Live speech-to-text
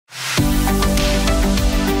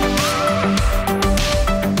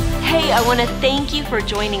Hey, I want to thank you for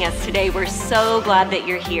joining us today. We're so glad that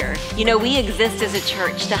you're here. You know, we exist as a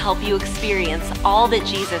church to help you experience all that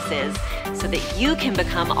Jesus is so that you can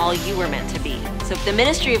become all you were meant to be. So if the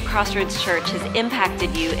ministry of Crossroads Church has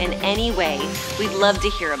impacted you in any way, we'd love to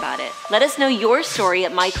hear about it. Let us know your story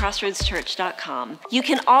at mycrossroadschurch.com. You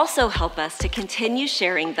can also help us to continue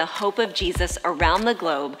sharing the hope of Jesus around the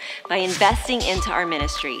globe by investing into our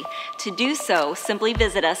ministry. To do so, simply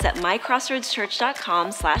visit us at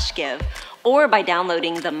mycrossroadschurch.com/give or by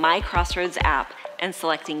downloading the My Crossroads app and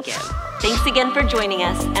selecting Give. Thanks again for joining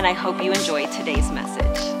us, and I hope you enjoy today's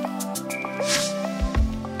message.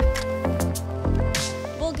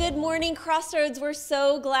 Good morning, Crossroads. We're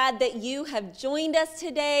so glad that you have joined us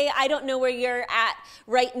today. I don't know where you're at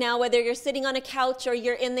right now, whether you're sitting on a couch or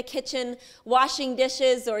you're in the kitchen washing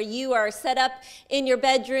dishes or you are set up in your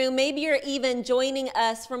bedroom. Maybe you're even joining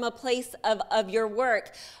us from a place of your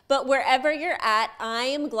work. But wherever you're at, I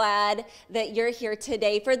am glad that you're here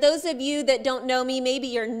today. For those of you that don't know me, maybe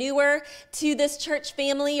you're newer to this church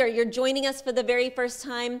family or you're joining us for the very first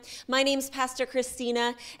time. My name's Pastor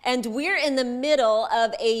Christina, and we're in the middle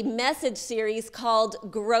of a message series called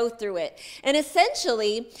Grow Through It. And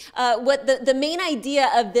essentially, what the main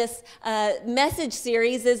idea of this message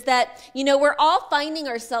series is that, you know, we're all finding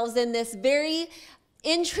ourselves in this very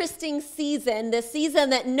interesting season, the season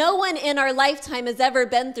that no one in our lifetime has ever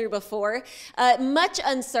been through before. Much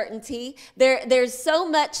uncertainty. There's so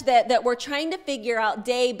much that we're trying to figure out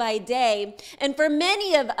day by day. And for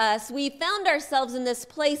many of us, we found ourselves in this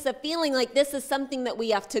place of feeling like this is something that we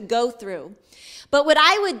have to go through. But what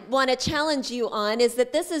I would want to challenge you on is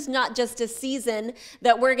that this is not just a season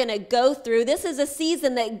that we're going to go through. This is a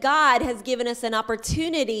season that God has given us an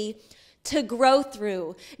opportunity to grow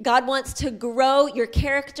through. God wants to grow your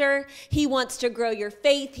character. He wants to grow your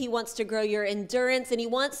faith. He wants to grow your endurance, and he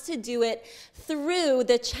wants to do it through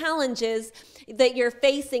the challenges that you're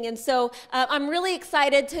facing. And so I'm really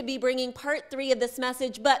excited to be bringing part 3 of this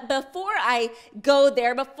message. But before I go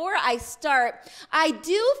there, before I start, I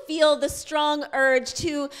do feel the strong urge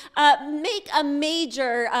to make a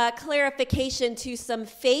major clarification to some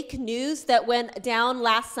fake news that went down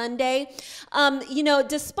last Sunday. You know,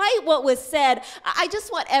 despite what was said, I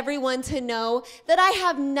just want everyone to know that I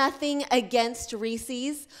have nothing against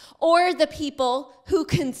Reese's or the people who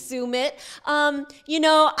consume it. You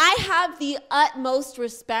know, I have the utmost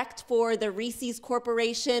respect for the Reese's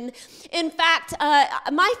Corporation. In fact,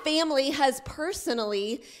 my family has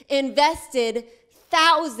personally invested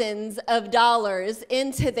thousands of dollars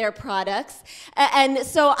into their products. And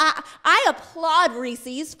so I applaud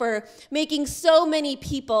Reese's for making so many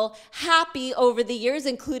people happy over the years,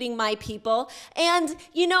 including my people. And,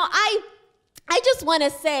 you know, I just want to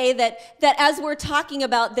say that as we're talking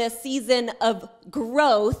about this season of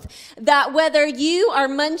growth, that whether you are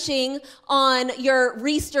munching on your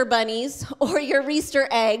Reester bunnies or your Reester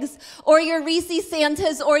eggs or your Reese's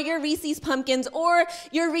Santas or your Reese's pumpkins or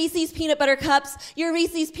your Reese's peanut butter cups, your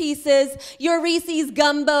Reese's pieces, your Reese's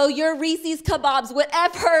gumbo, your Reese's kebabs,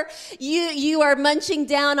 whatever you are munching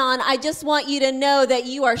down on, I just want you to know that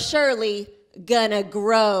you are surely gonna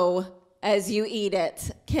grow as you eat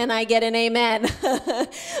it. Can I get an amen?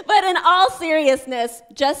 But in all seriousness,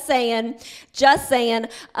 just saying,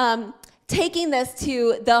 taking this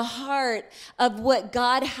to the heart of what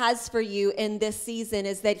God has for you in this season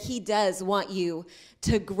is that he does want you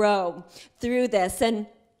to grow through this. And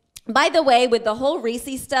by the way, with the whole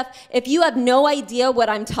Reese's stuff, if you have no idea what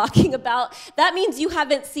I'm talking about, that means you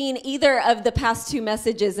haven't seen either of the past 2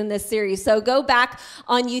 messages in this series. So go back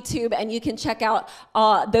on YouTube and you can check out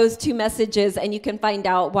those 2 messages and you can find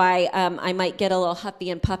out why I might get a little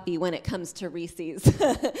huffy and puffy when it comes to Reese's.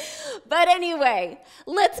 But anyway,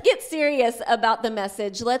 let's get serious about the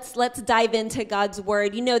message. Let's dive into God's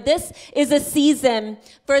word. You know, this is a season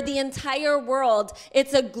for the entire world.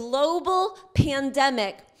 It's a global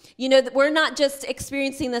pandemic. You know, we're not just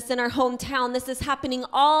experiencing this in our hometown. This is happening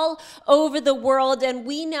all over the world, and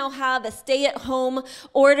we now have a stay-at-home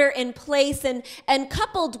order in place. And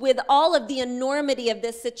coupled with all of the enormity of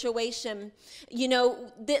this situation, you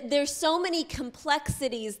know, there's so many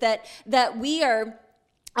complexities that we are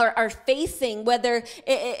facing, whether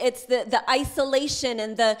it's the isolation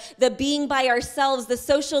and the being by ourselves, the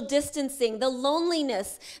social distancing, the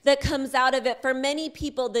loneliness that comes out of it. For many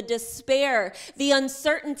people, the despair, the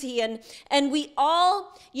uncertainty, and we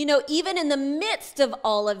all, you know, even in the midst of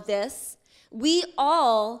all of this, we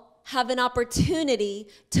all have an opportunity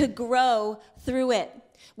to grow through it.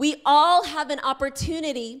 We all have an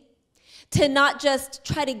opportunity to not just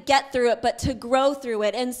try to get through it, but to grow through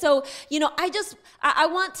it. And so, I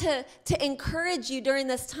want to encourage you during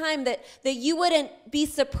this time that you wouldn't be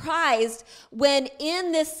surprised when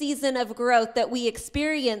in this season of growth that we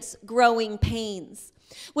experience growing pains.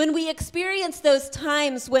 When we experience those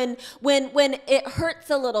times when it hurts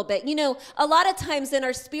a little bit. A lot of times in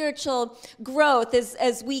our spiritual growth,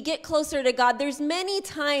 as we get closer to God, there's many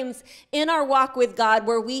times in our walk with God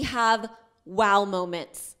where we have wow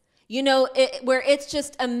moments. Where it's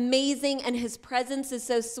just amazing and his presence is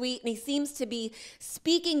so sweet and he seems to be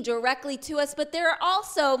speaking directly to us. But there are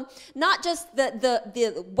also not just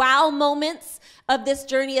the wow moments of this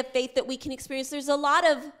journey of faith that we can experience. There's a lot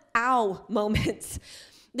of ow moments.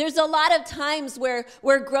 There's a lot of times where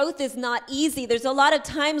growth is not easy. There's a lot of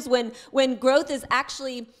times when growth is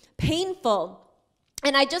actually painful.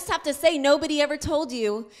 And I just have to say, nobody ever told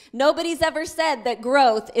you, nobody's ever said that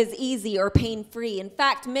growth is easy or pain-free. In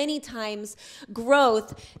fact, many times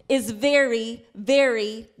growth is very,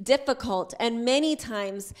 very difficult, and many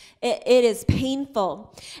times it is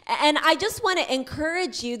painful. And I just want to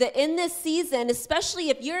encourage you that in this season, especially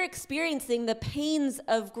if you're experiencing the pains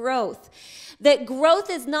of growth, that growth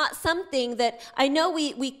is not something that I know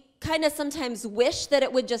we kind of sometimes wish that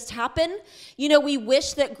it would just happen. We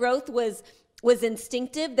wish that growth was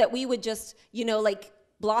instinctive, that we would just,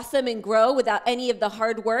 blossom and grow without any of the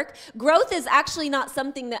hard work. Growth is actually not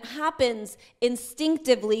something that happens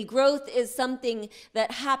instinctively. Growth is something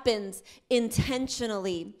that happens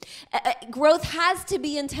intentionally. Growth has to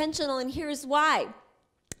be intentional, and here's why.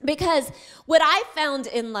 Because what I found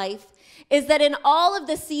in life is that in all of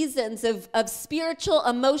the seasons of spiritual,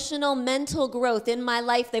 emotional, mental growth in my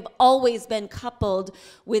life, they've always been coupled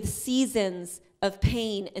with seasons of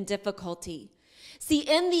pain and difficulty. See,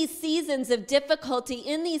 in these seasons of difficulty,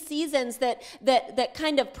 in these seasons that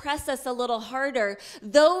kind of press us a little harder,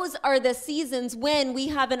 those are the seasons when we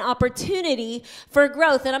have an opportunity for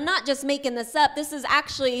growth. And I'm not just making this up. This is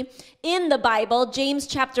actually in the Bible, James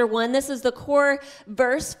chapter 1. This is the core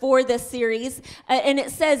verse for this series. And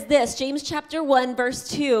it says this, James chapter 1, verse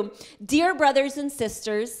 2, "Dear brothers and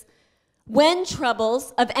sisters, when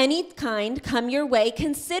troubles of any kind come your way,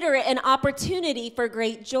 consider it an opportunity for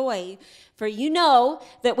great joy. For you know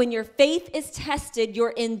that when your faith is tested,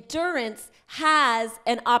 your endurance has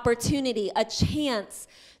an opportunity, a chance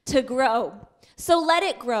to grow. So let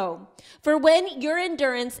it grow. For when your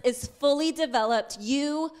endurance is fully developed,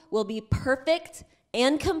 you will be perfect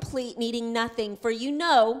and complete, needing nothing. For you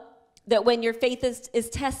know that when your faith is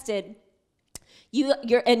tested,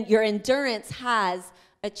 your endurance has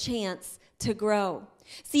a chance to grow."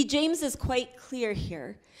 See, James is quite clear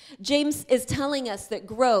here. James is telling us that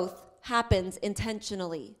growth happens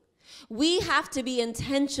intentionally. We have to be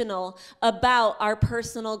intentional about our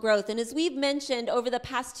personal growth. And as we've mentioned over the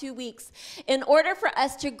past 2 weeks, in order for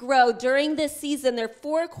us to grow during this season, there are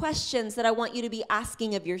 4 questions that I want you to be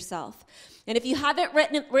asking of yourself. And if you haven't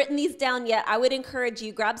written these down yet, I would encourage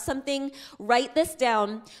you, grab something, write this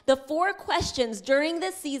down. The 4 questions during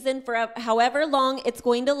this season, for however long it's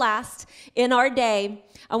going to last in our day,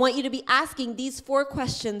 I want you to be asking these 4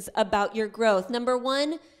 questions about your growth. Number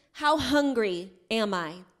 1, how hungry am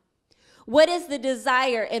I? What is the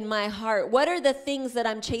desire in my heart? What are the things that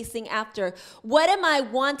I'm chasing after? What am I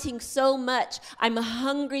wanting so much? I'm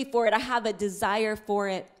hungry for it. I have a desire for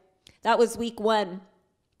it. That was week 1.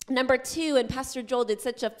 Number 2, and Pastor Joel did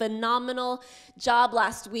such a phenomenal job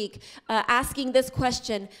last week asking this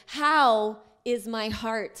question, how is my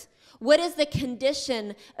heart? What is the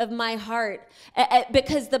condition of my heart?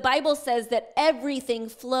 Because the Bible says that everything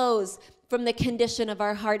flows from the condition of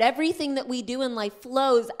our heart. Everything that we do in life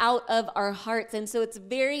flows out of our hearts. And so it's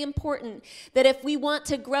very important that if we want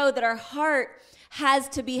to grow, that our heart has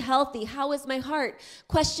to be healthy. How is my heart?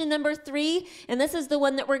 Question number 3, and this is the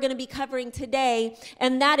one that we're going to be covering today,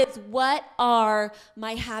 and that is, what are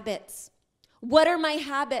my habits? What are my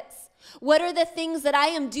habits? What are the things that I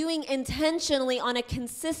am doing intentionally on a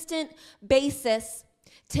consistent basis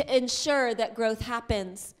to ensure that growth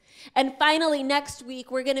happens? And finally, next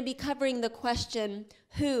week, we're going to be covering the question,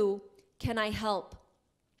 who can I help?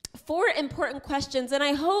 4 important questions, and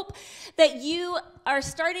I hope that you are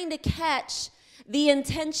starting to catch the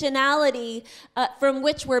intentionality from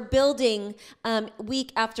which we're building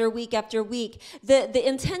week after week after week. The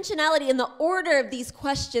intentionality and the order of these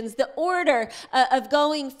questions, the order of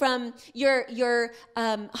going from your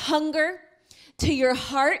hunger to your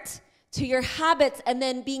heart, to your habits, and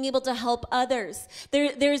then being able to help others.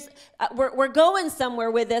 We're going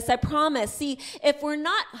somewhere with this, I promise. See, if we're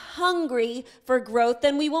not hungry for growth,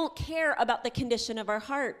 then we won't care about the condition of our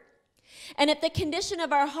heart. And if the condition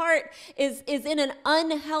of our heart is in an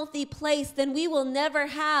unhealthy place, then we will never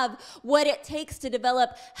have what it takes to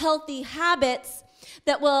develop healthy habits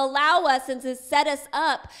that will allow us and to set us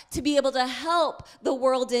up to be able to help the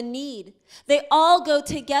world in need. They all go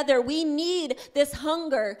together. We need this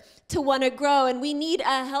hunger to want to grow, and we need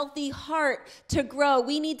a healthy heart to grow.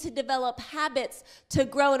 We need to develop habits to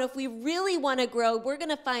grow. And if we really want to grow, we're going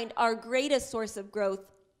to find our greatest source of growth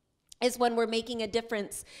is when we're making a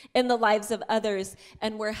difference in the lives of others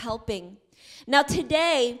and we're helping. Now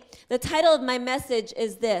today, the title of my message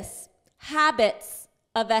is this: Habits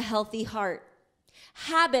of a Healthy Heart.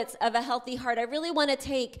 Habits of a healthy heart. I really want to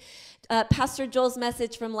take Pastor Joel's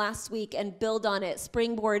message from last week and build on it,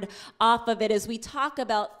 springboard off of it as we talk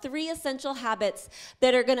about 3 essential habits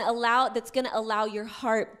that are going to allow your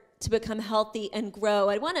heart to become healthy and grow.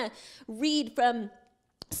 I want to read from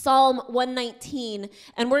Psalm 119,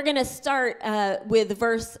 and we're going to start with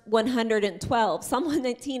verse 112. Psalm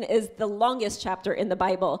 119 is the longest chapter in the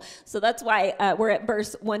Bible, so that's why we're at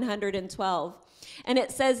verse 112. And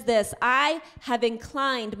it says this: I have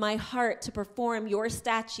inclined my heart to perform your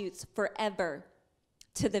statutes forever,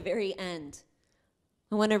 to the very end.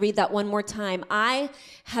 I want to read that one more time. I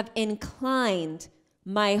have inclined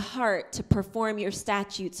my heart to perform your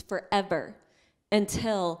statutes forever,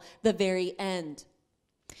 until the very end.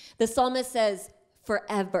 The psalmist says,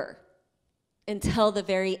 forever, until the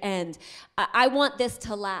very end. I want this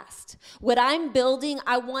to last. What I'm building,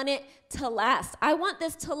 I want it to last. I want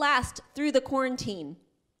this to last through the quarantine.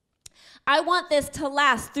 I want this to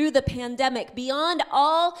last through the pandemic. Beyond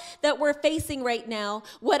all that we're facing right now,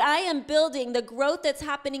 what I am building, the growth that's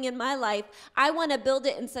happening in my life, I want to build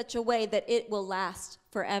it in such a way that it will last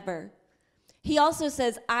forever. He also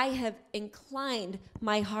says, I have inclined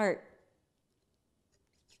my heart.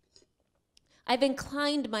 I've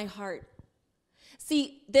inclined my heart.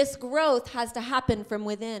 See, this growth has to happen from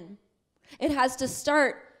within. It has to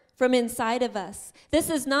start from inside of us. This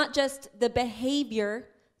is not just the behavior,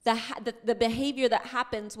 the behavior that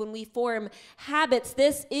happens when we form habits.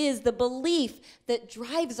 This is the belief that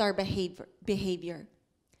drives our behavior.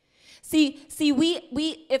 See,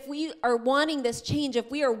 if we are wanting this change, if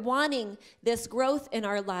we are wanting this growth in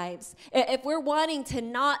our lives, if we're wanting to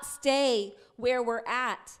not stay where we're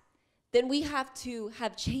at, then we have to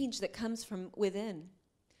have change that comes from within.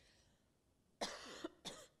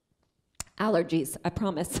 Allergies, I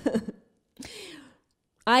promise.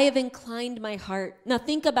 I have inclined my heart. Now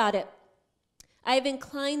think about it. I have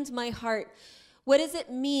inclined my heart. What does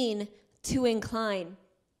it mean to incline?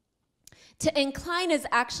 To incline is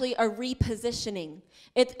actually a repositioning.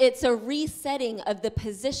 It's a resetting of the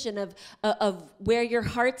position of where your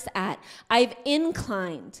heart's at. I've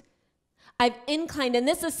inclined, and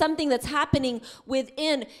this is something that's happening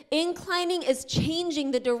within. Inclining is changing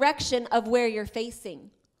the direction of where you're facing.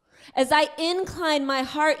 As I incline my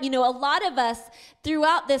heart, a lot of us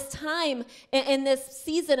throughout this time, in this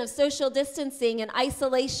season of social distancing and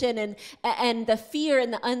isolation and the fear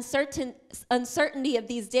and the uncertainty of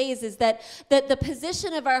these days, is that the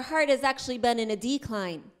position of our heart has actually been in a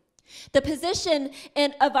decline. The position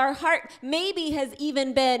of our heart maybe has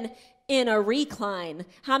even been in a recline.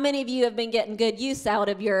 How many of you have been getting good use out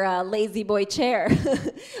of your lazy boy chair?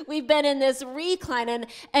 We've been in this recline,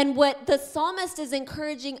 and what the psalmist is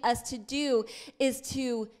encouraging us to do is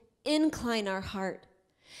to incline our heart,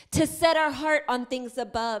 to set our heart on things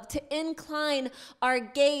above, to incline our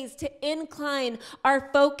gaze, to incline our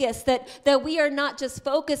focus, that we are not just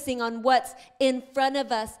focusing on what's in front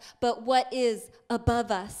of us, but what is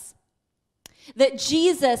above us. That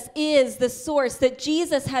Jesus is the source, that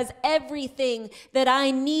Jesus has everything that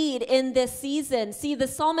I need in this season. See, the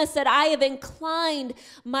psalmist said, I have inclined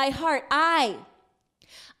my heart. I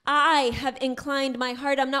have inclined my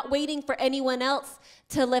heart. I'm not waiting for anyone else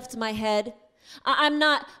to lift my head. I'm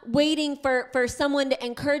not waiting for someone to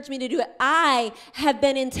encourage me to do it. I have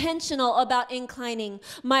been intentional about inclining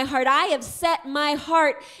my heart. I have set my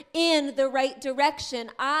heart in the right direction.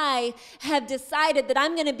 I have decided that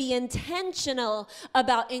I'm going to be intentional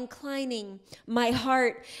about inclining my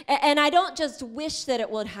heart. And I don't just wish that it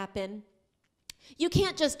would happen. You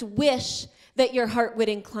can't just wish that your heart would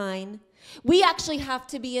incline. We actually have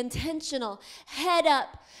to be intentional, head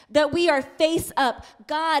up, that we are face up.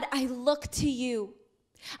 God, I look to you.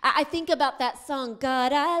 I think about that song,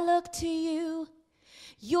 God, I look to you.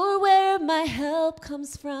 You're where my help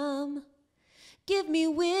comes from. Give me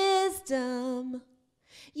wisdom.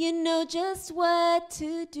 You know just what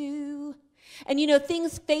to do. And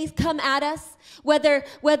things come at us, whether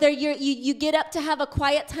you get up to have a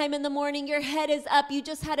quiet time in the morning, your head is up, you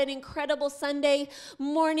just had an incredible Sunday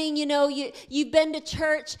morning, you've been to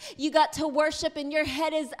church, you got to worship and your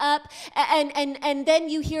head is up, and then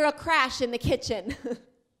you hear a crash in the kitchen.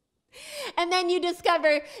 And then you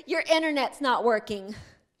discover your internet's not working.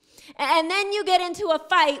 And then you get into a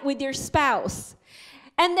fight with your spouse.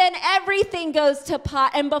 And then everything goes to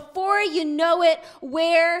pot. And before you know it,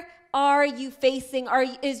 where are you facing?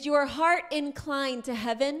 Is your heart inclined to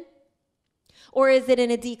heaven? Or is it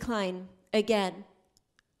in a decline again?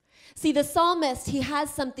 See, the psalmist, he has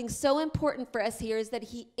something so important for us here, is that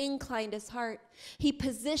he inclined his heart. He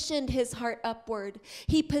positioned his heart upward.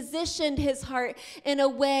 He positioned his heart in a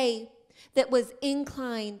way that was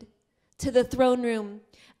inclined to the throne room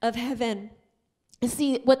of heaven.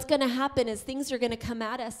 See, what's going to happen is things are going to come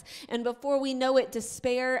at us. And before we know it,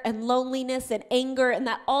 despair and loneliness and anger, and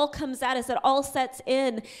that all comes at us. It all sets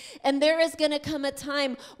in. And there is going to come a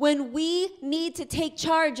time when we need to take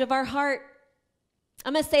charge of our heart.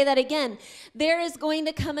 I'm going to say that again. There is going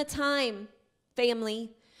to come a time,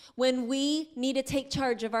 family, when we need to take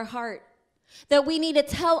charge of our heart. That we need to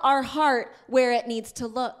tell our heart where it needs to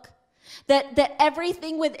look. That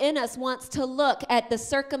everything within us wants to look at the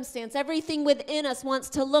circumstance. Everything within us wants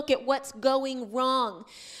to look at what's going wrong.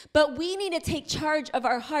 But we need to take charge of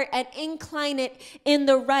our heart and incline it in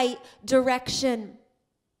the right direction.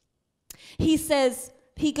 He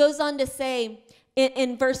goes on to say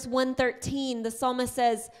in verse 113, the psalmist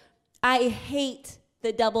says, I hate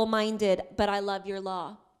the double-minded, but I love your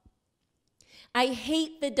law. I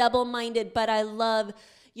hate the double-minded, but I love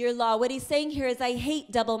your law. What he's saying here is, I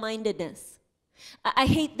hate double-mindedness. I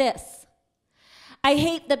hate this. I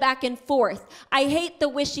hate the back and forth. I hate the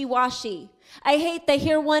wishy-washy. I hate the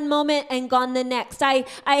here one moment and gone the next. I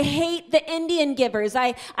hate the Indian givers.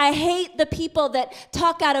 I hate the people that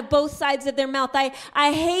talk out of both sides of their mouth.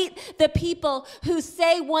 I hate the people who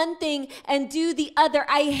say one thing and do the other.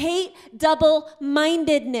 I hate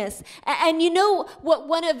double-mindedness. And you know what?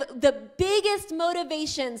 One of the biggest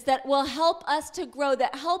motivations that will help us to grow,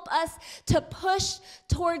 that help us to push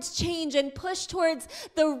towards change and push towards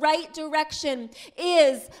the right direction,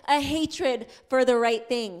 is a hatred for the right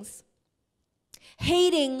things.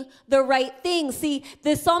 Hating the right thing. See,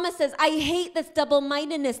 the psalmist says, I hate this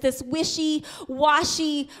double-mindedness, this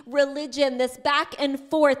wishy-washy religion, this back and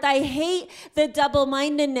forth. I hate the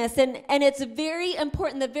double-mindedness. And it's very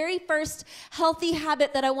important. The very first healthy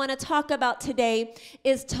habit that I want to talk about today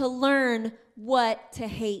is to learn what to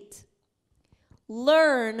hate.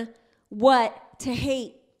 Learn what to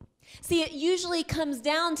hate. See, it usually comes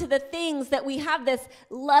down to the things that we have this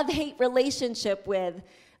love-hate relationship with,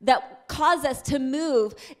 that cause us to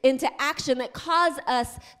move into action, that cause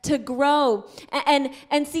us to grow. And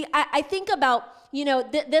see, I think about,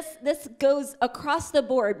 this goes across the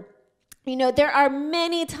board. There are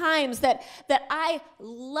many times that I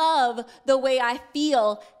love the way I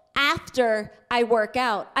feel after I work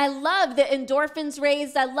out. I love the endorphins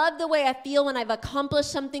raised. I love the way I feel when I've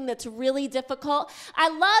accomplished something that's really difficult. I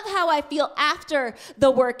love how I feel after the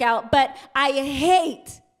workout, but I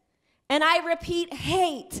hate, and I repeat,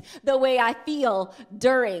 hate the way I feel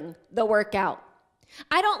during the workout.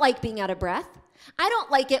 I don't like being out of breath. I don't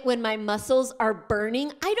like it when my muscles are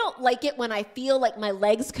burning. I don't like it when I feel like my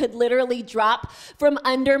legs could literally drop from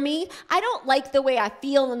under me. I don't like the way I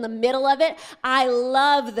feel in the middle of it. I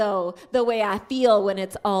love, though, the way I feel when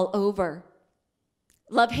it's all over.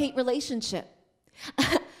 Love-hate relationship.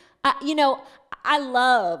 I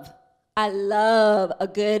love a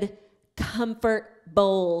good comfort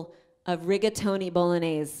bowl of rigatoni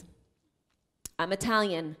bolognese. I'm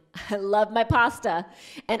Italian. I love my pasta,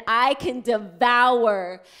 and I can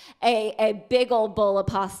devour a big old bowl of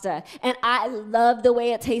pasta, and I love the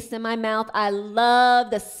way it tastes in my mouth. I love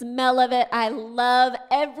the smell of it. I love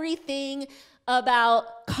everything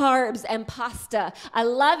about carbs and pasta. I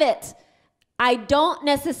love it. I don't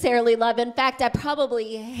necessarily love, in fact, I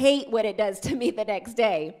probably hate what it does to me the next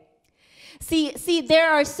day. See, there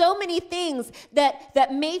are so many things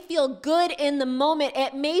that may feel good in the moment.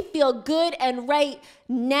 It may feel good and right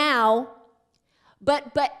now,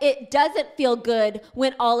 but it doesn't feel good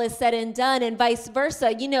when all is said and done, and vice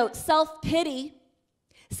versa.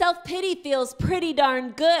 Self-pity feels pretty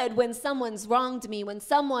darn good when someone's wronged me, when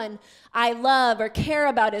someone I love or care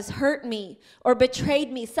about has hurt me or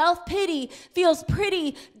betrayed me. Self-pity feels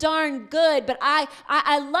pretty darn good, but I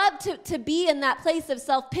love to be in that place of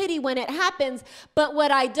self-pity when it happens. But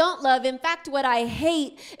what I don't love, in fact, what I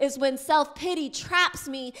hate, is when self-pity traps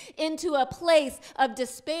me into a place of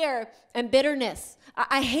despair and bitterness.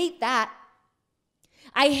 I hate that.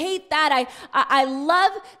 I hate that. I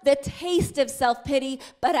love the taste of self-pity,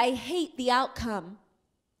 but I hate the outcome.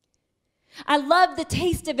 I love the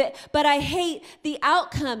taste of it, but I hate the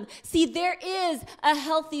outcome. See, there is a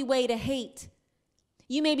healthy way to hate.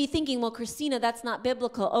 You may be thinking, well, Christina, that's not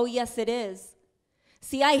biblical. Oh, yes, it is.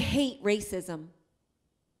 See, I hate racism.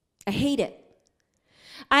 I hate it.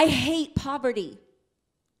 I hate poverty.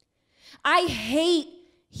 I hate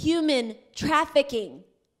human trafficking.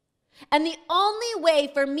 And the only way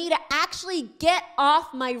for me to actually get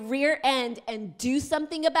off my rear end and do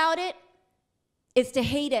something about it is to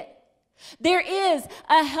hate it. There is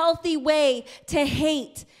a healthy way to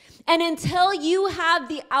hate. And until you have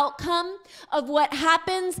the outcome of what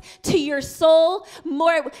happens to your soul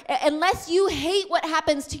unless you hate what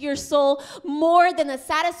happens to your soul more than the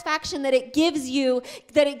satisfaction that it gives you,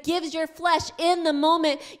 that it gives your flesh in the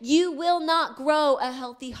moment, you will not grow a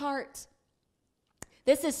healthy heart.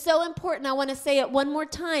 This is so important. I want to say it one more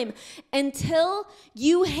time. Until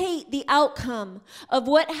you hate the outcome of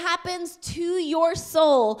what happens to your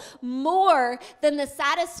soul more than the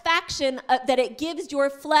satisfaction that it gives your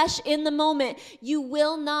flesh in the moment, you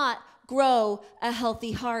will not grow a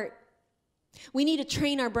healthy heart. We need to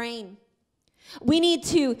train our brain. We need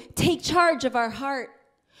to take charge of our heart.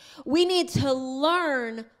 We need to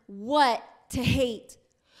learn what to hate.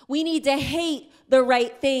 We need to hate the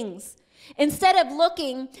right things. Instead of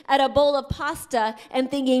looking at a bowl of pasta and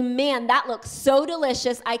thinking, man, that looks so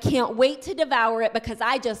delicious, I can't wait to devour it because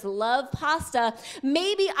I just love pasta,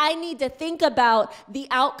 maybe I need to think about the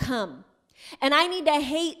outcome. And I need to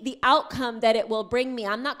hate the outcome that it will bring me.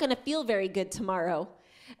 I'm not going to feel very good tomorrow.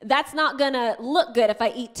 That's not going to look good if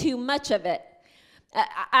I eat too much of it.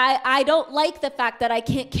 I don't like the fact that I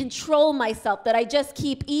can't control myself, that I just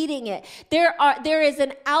keep eating it. There is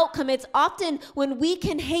an outcome. It's often when we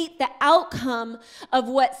can hate the outcome of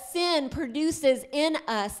what sin produces in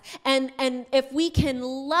us, and if we can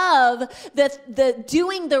love the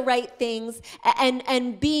doing the right things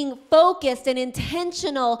and being focused and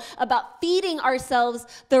intentional about feeding ourselves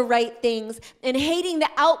the right things and hating the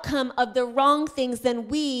outcome of the wrong things, then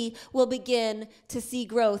we will begin to see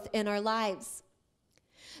growth in our lives.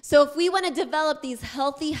 So if we want to develop these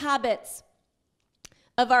healthy habits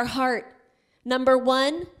of our heart, number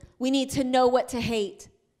one, we need to know what to hate.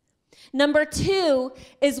 Number two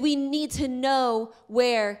is we need to know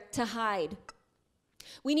where to hide.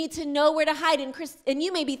 We need to know where to hide. And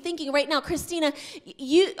you may be thinking right now, Christina,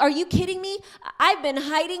 are you kidding me? I've been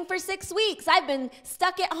hiding for 6 weeks. I've been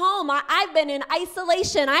stuck at home. I've been in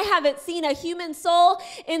isolation. I haven't seen a human soul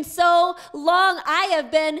in so long. I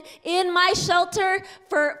have been in my shelter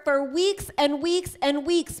for weeks and weeks and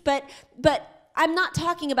weeks. But I'm not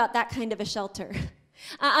talking about that kind of a shelter.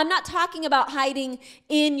 I'm not talking about hiding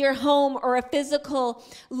in your home or a physical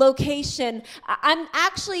location. I'm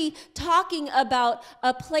actually talking about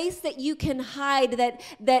a place that you can hide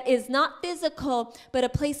that is not physical, but a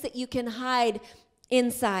place that you can hide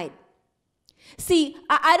inside. See,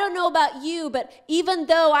 I don't know about you, but even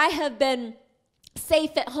though I have been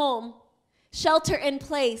safe at home, shelter in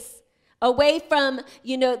place, away from,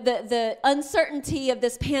 the uncertainty of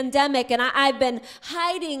this pandemic, and I've been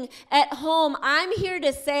hiding at home, I'm here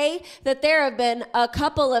to say that there have been a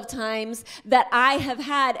couple of times that I have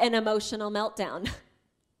had an emotional meltdown.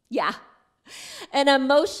 Yeah. An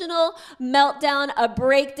emotional meltdown, a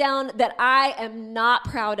breakdown that I am not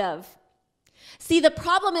proud of. See, the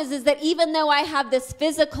problem is that even though I have this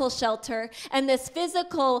physical shelter and this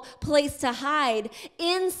physical place to hide,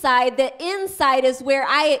 the inside is where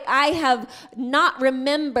I have not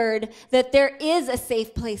remembered that there is a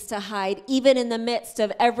safe place to hide, even in the midst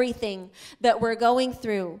of everything that we're going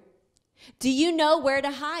through. Do you know where to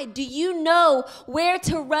hide? Do you know where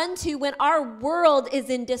to run to when our world is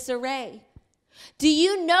in disarray? Do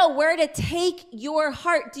you know where to take your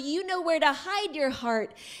heart? Do you know where to hide your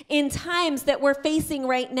heart in times that we're facing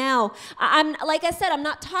right now? Like I said, I'm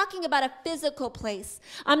not talking about a physical place.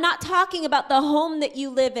 I'm not talking about the home that you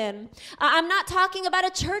live in. I'm not talking about a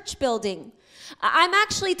church building. I'm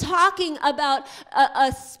actually talking about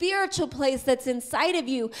a spiritual place that's inside of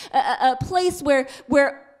you, a place where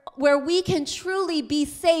we can truly be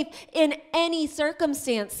safe in any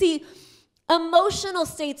circumstance. See, emotional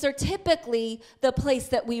states are typically the place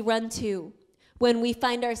that we run to when we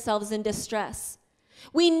find ourselves in distress.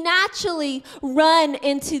 We naturally run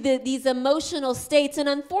into these emotional states, and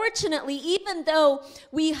unfortunately, even though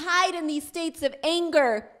we hide in these states of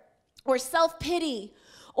anger or self-pity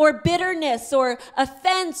or bitterness or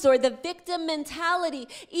offense or the victim mentality,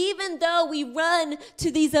 even though we run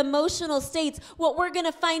to these emotional states, what we're going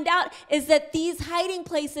to find out is that these hiding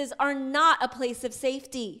places are not a place of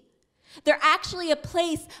safety. They're actually a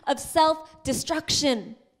place of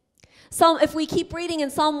self-destruction. If we keep reading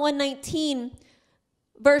in Psalm 119,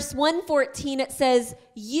 verse 114, it says,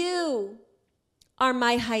 "You are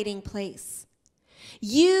my hiding place.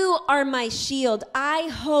 You are my shield. I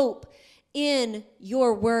hope in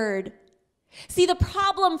your word." See, the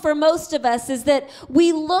problem for most of us is that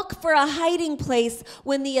we look for a hiding place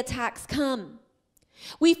when the attacks come.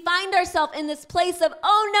 We find ourselves in this place of,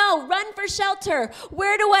 oh no, run for shelter.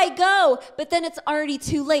 Where do I go? But then it's already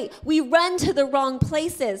too late. We run to the wrong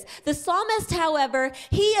places. The psalmist, however,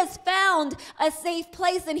 he has found a safe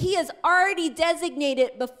place and he has already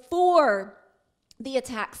designated before the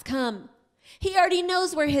attacks come. He already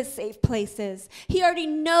knows where his safe place is. He already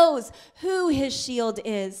knows who his shield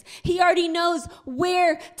is. He already knows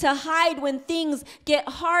where to hide when things get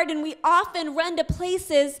hard. And we often run to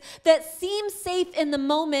places that seem safe in the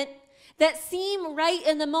moment, that seem right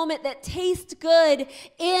in the moment, that taste good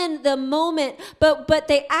in the moment, but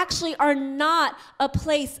they actually are not a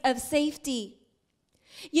place of safety.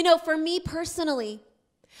 You know, for me personally,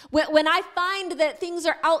 when I find that things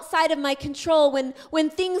are outside of my control, when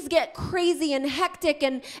things get crazy and hectic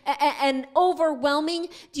and overwhelming,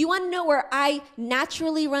 do you want to know where I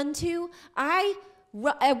naturally run to? I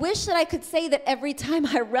wish that I could say that every time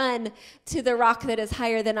I run to the rock that is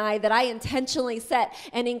higher than I, that I intentionally set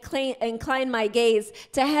and incline my gaze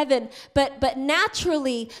to heaven. But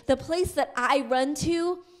naturally, the place that I run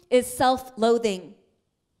to is self-loathing.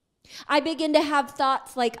 I begin to have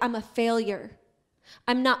thoughts like I'm a failure.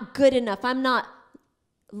 I'm not good enough. I'm not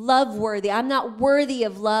love worthy. I'm not worthy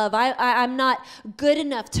of love. I'm not good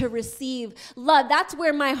enough to receive love. That's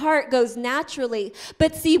where my heart goes naturally.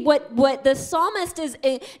 But see, what the psalmist is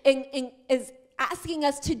asking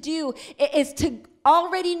us to do is to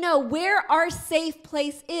already know where our safe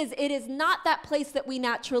place is. It is not that place that we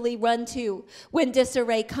naturally run to when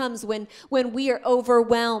disarray comes, when we are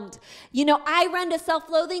overwhelmed. You know, I run to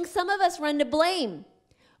self-loathing. Some of us run to blame.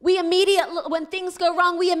 When things go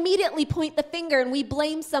wrong, we immediately point the finger and we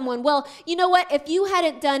blame someone. Well, you know what? If you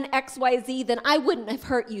hadn't done X, Y, Z, then I wouldn't have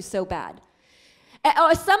hurt you so bad.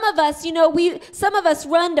 Or some of us, you know, some of us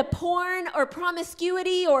run to porn or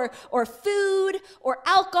promiscuity or food or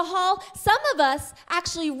alcohol. Some of us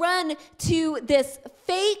actually run to this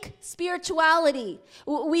fake spirituality.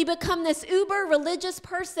 We become this uber religious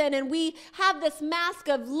person and we have this mask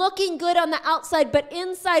of looking good on the outside, but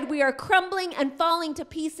inside we are crumbling and falling to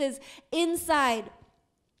pieces inside.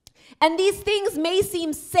 And these things may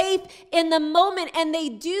seem safe in the moment, and they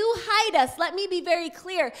do hide us. Let me be very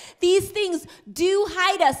clear. These things do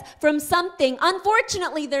hide us from something.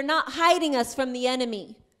 Unfortunately, they're not hiding us from the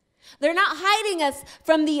enemy. They're not hiding us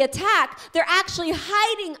from the attack. They're actually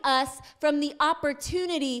hiding us from the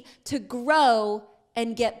opportunity to grow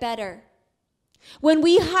and get better. When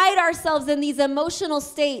we hide ourselves in these emotional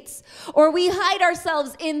states, or we hide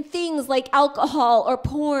ourselves in things like alcohol or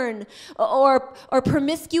porn or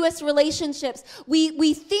promiscuous relationships,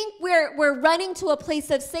 we think we're running to a place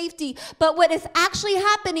of safety, but what is actually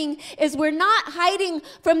happening is we're not hiding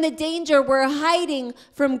from the danger, we're hiding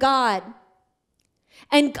from God.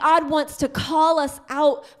 And God wants to call us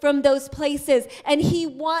out from those places. And he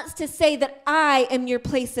wants to say that I am your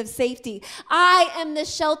place of safety. I am the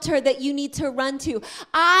shelter that you need to run to.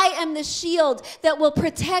 I am the shield that will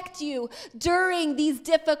protect you during these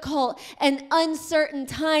difficult and uncertain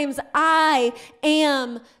times. I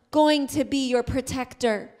am going to be your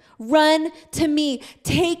protector. Run to me.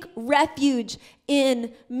 Take refuge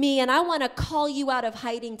in me. And I want to call you out of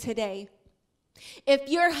hiding today. If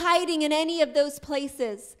you're hiding in any of those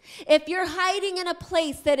places, if you're hiding in a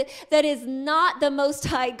place that is not the Most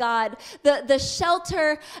High God, the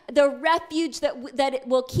shelter, the refuge that it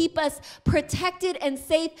will keep us protected and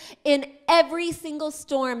safe in every single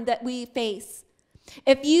storm that we face.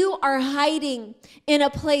 If you are hiding in a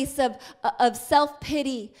place of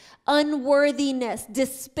self-pity, unworthiness,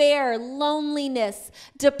 despair, loneliness,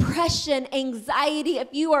 depression, anxiety, if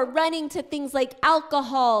you are running to things like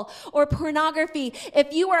alcohol or pornography,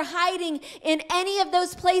 if you are hiding in any of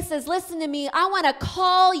those places, listen to me, I want to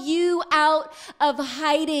call you out of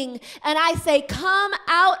hiding. And I say, come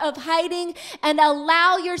out of hiding and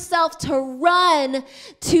allow yourself to run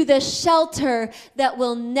to the shelter that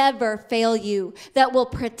will never fail you, that will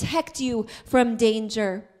protect you from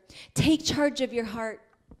danger. Take charge of your heart.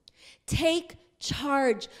 Take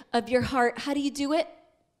charge of your heart. How do you do it?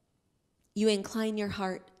 You incline your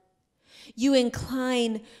heart. You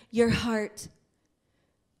incline your heart.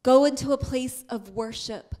 Go into a place of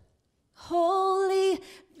worship. Holy,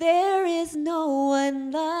 There is no one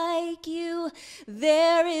like you.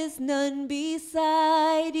 There is none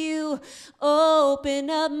beside you. Open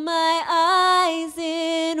up my eyes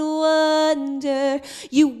in wonder.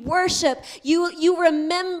 You worship. You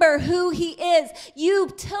remember who he is. You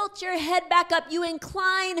tilt your head back up. You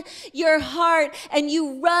incline your heart and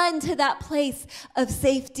you run to that place of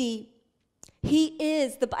safety. He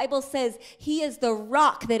is, the Bible says, he is the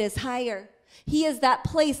rock that is higher. He is that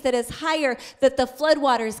place that is higher that the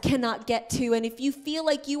floodwaters cannot get to. And if you feel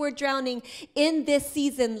like you are drowning in this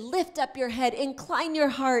season, lift up your head, incline your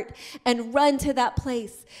heart, and run to that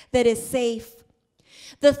place that is safe.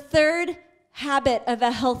 The third habit of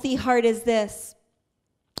a healthy heart is this,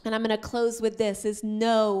 and I'm going to close with this, is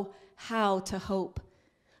know how to hope.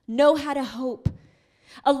 Know how to hope.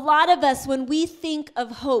 A lot of us, when we think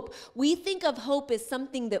of hope as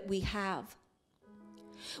something that we have.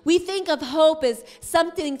 We think of hope as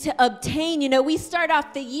something to obtain. You know, we start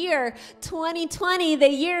off the year 2020, the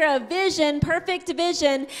year of vision, perfect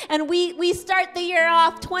vision, and we start the year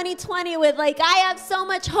off 2020 with like, I have so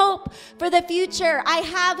much hope for the future. I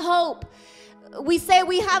have hope. We say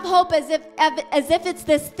we have hope as if it's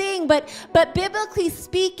this thing, but biblically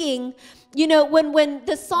speaking, you know, when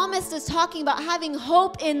the psalmist is talking about having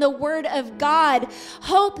hope in the word of God,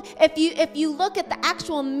 hope, if you look at the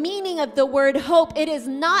actual meaning of the word hope, it is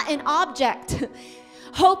not an object.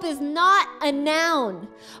 Hope is not a noun.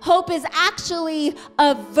 Hope is actually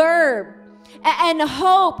a verb. And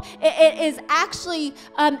hope, it is actually,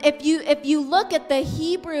 if you look at the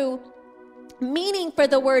Hebrew meaning for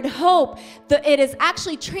the word hope, it is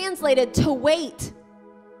actually translated to wait.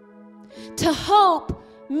 To hope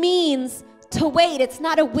means to wait. It's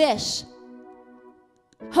not a wish.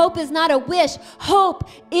 Hope is not a wish. Hope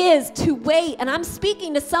is to wait. And I'm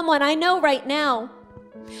speaking to someone I know right now.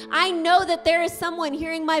 I know that there is someone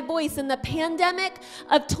hearing my voice in the pandemic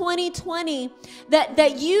of 2020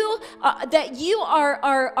 that you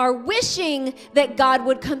are wishing that God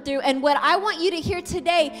would come through. And what I want you to hear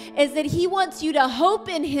today is that he wants you to hope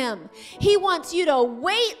in him. He wants you to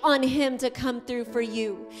wait on him to come through for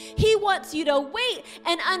you. He wants you to wait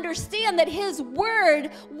and understand that his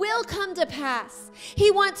word will come to pass.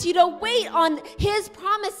 He wants you to wait on his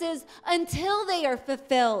promises until they are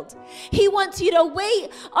fulfilled. He wants you to wait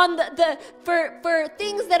on for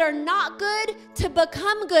things that are not good to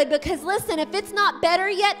become good, because listen, if it's not better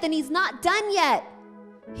yet, then he's not done yet.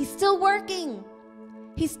 He's still working.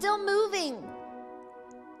 He's still moving.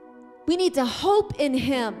 We need to hope in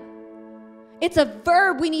him. It's a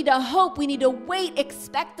verb. We need to hope. We need to wait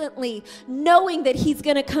expectantly, knowing that he's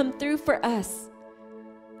going to come through for us,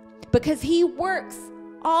 because he works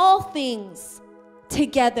all things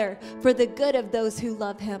together for the good of those who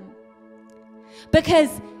love him.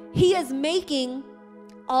 Because he is making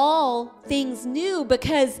all things new,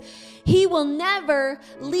 because he will never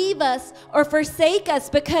leave us or forsake us,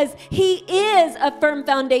 because he is a firm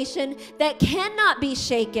foundation that cannot be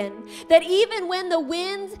shaken. That even when the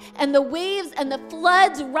winds and the waves and the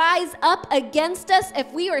floods rise up against us, if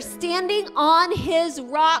we are standing on his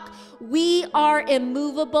rock, we are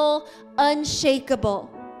immovable, unshakable.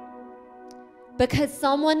 Because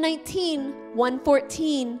Psalm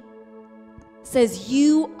 119:114 says,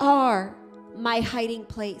 you are my hiding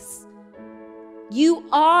place. You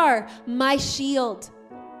are my shield.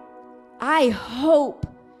 I hope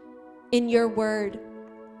in your word.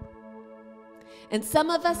 And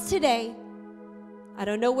some of us today, I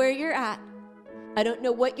don't know where you're at. I don't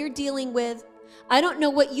know what you're dealing with. I don't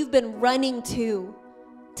know what you've been running to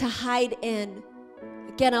hide in.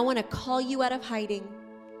 Again, I want to call you out of hiding.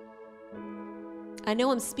 I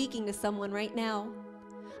know I'm speaking to someone right now.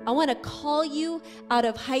 I want to call you out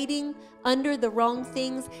of hiding under the wrong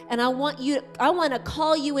things, and I want to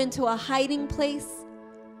call you into a hiding place,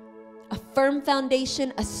 a firm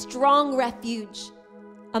foundation, a strong refuge,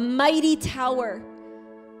 a mighty tower.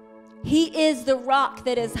 He is the rock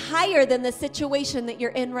that is higher than the situation that you're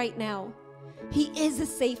in right now. He is a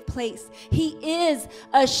safe place. He is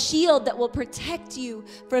a shield that will protect you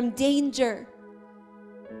from danger.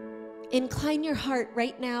 Incline your heart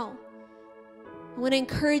right now. I want to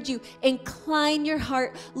encourage you, incline your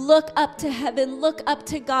heart, look up to heaven, look up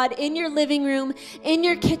to God in your living room, in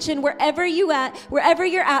your kitchen, wherever you're at.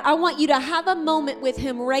 I want you to have a moment with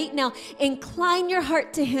him right now. Incline your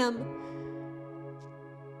heart to him.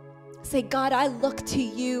 Say, God, I look to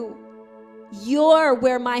you. You're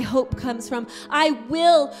where my hope comes from. I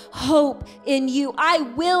will hope in you. I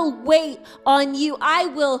will wait on you. I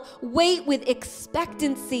will wait with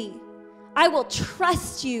expectancy. I will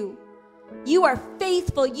trust you. You are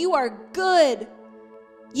faithful. You are good.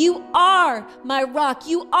 You are my rock.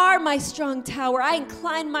 You are my strong tower. I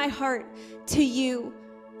incline my heart to you.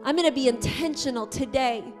 I'm going to be intentional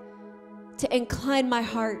today to incline my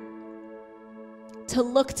heart, to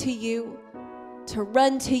look to you, to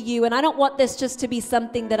run to you. And I don't want this just to be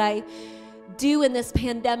something that I do in this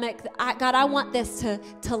pandemic. God, I want this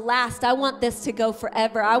to last. I want this to go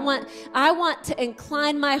forever. I want to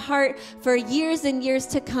incline my heart for years and years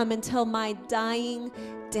to come until my dying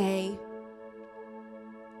day.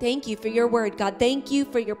 Thank you for your word, God. Thank you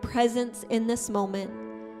for your presence in this moment.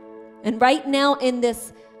 And right now in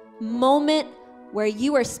this moment where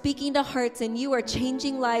you are speaking to hearts and you are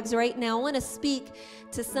changing lives right now, I want to speak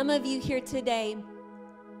to some of you here today.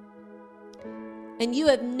 And you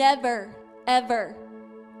have never, ever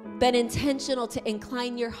been intentional to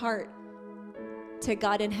incline your heart to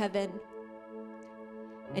God in heaven.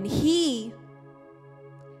 And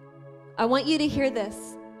I want you to hear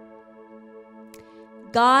this.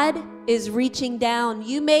 God is reaching down.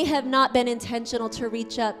 You may have not been intentional to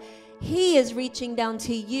reach up. He is reaching down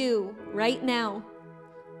to you right now.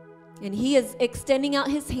 And he is extending out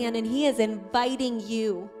his hand and he is inviting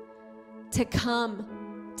you to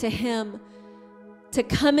come to him, to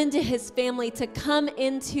come into his family, to come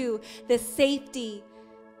into the safety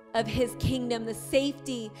of his kingdom, the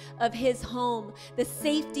safety of his home, the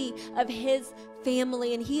safety of his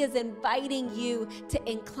family. And he is inviting you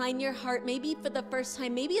to incline your heart, maybe for the first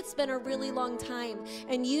time. Maybe it's been a really long time,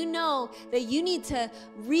 and you know that you need to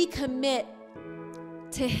recommit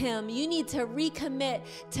to him. You need to recommit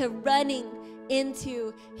to running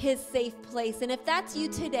into his safe place. And if that's you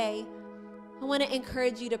today, I want to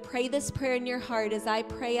encourage you to pray this prayer in your heart as I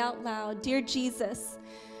pray out loud. Dear Jesus,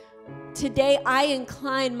 today I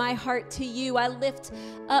incline my heart to you. I lift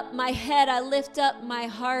up my head. I lift up my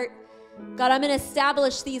heart. God, I'm going to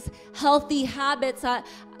establish these healthy habits. God,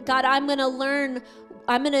 I'm going to learn.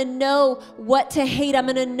 I'm going to know what to hate. I'm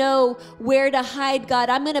going to know where to hide, God.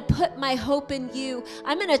 I'm going to put my hope in you.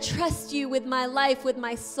 I'm going to trust you with my life, with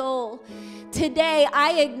my soul. Today,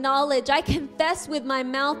 I acknowledge, I confess with my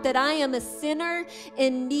mouth that I am a sinner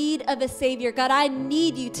in need of a Savior. God, I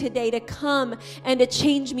need you today to come and to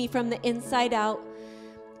change me from the inside out.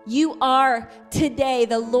 You are today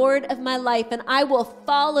the Lord of my life, and I will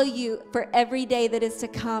follow you for every day that is to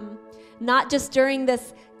come. Not just during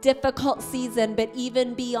this difficult season, but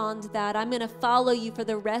even beyond that. I'm going to follow you for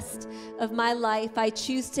the rest of my life. I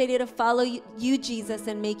choose today to follow you, Jesus,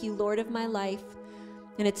 and make you Lord of my life.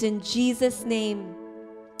 And it's in Jesus' name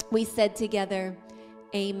we said together,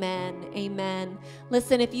 amen, amen.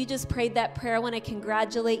 Listen, if you just prayed that prayer, I want to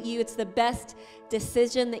congratulate you. It's the best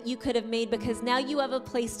decision that you could have made, because now you have a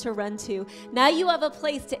place to run to. Now you have a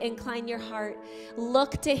place to incline your heart.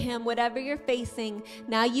 Look to him, whatever you're facing.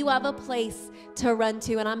 Now you have a place to run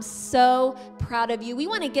to, and I'm so proud of you. We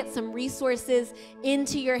want to get some resources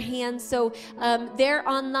into your hands. So they're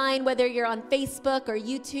online, whether you're on Facebook or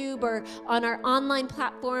YouTube or on our online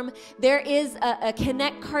platform. There is a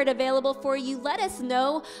Connect card available for you. Let us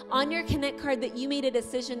know on your Connect card that you made a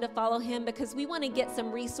decision to follow him, because we want to get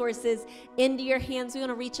some resources into your hands. We want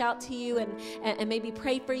to reach out to you and maybe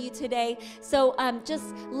pray for you today. So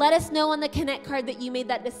just let us know on the Connect card that you made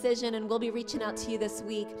that decision, and we'll be reaching out to you this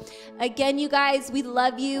week. Again, you guys, we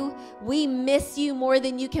love you. We miss you more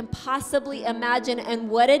than you can possibly imagine. And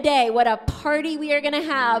what a day, what a party we are going to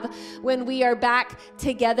have when we are back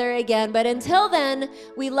together again. But until then,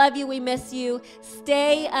 we love you. We miss you.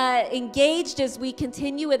 Stay engaged as we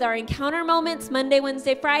continue with our encounter moments Monday,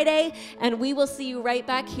 Wednesday, Friday, and we will see you right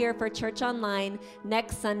back here for Church Online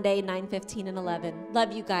next Sunday, 9:15 and 11.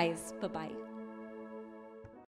 Love you guys. Bye-bye.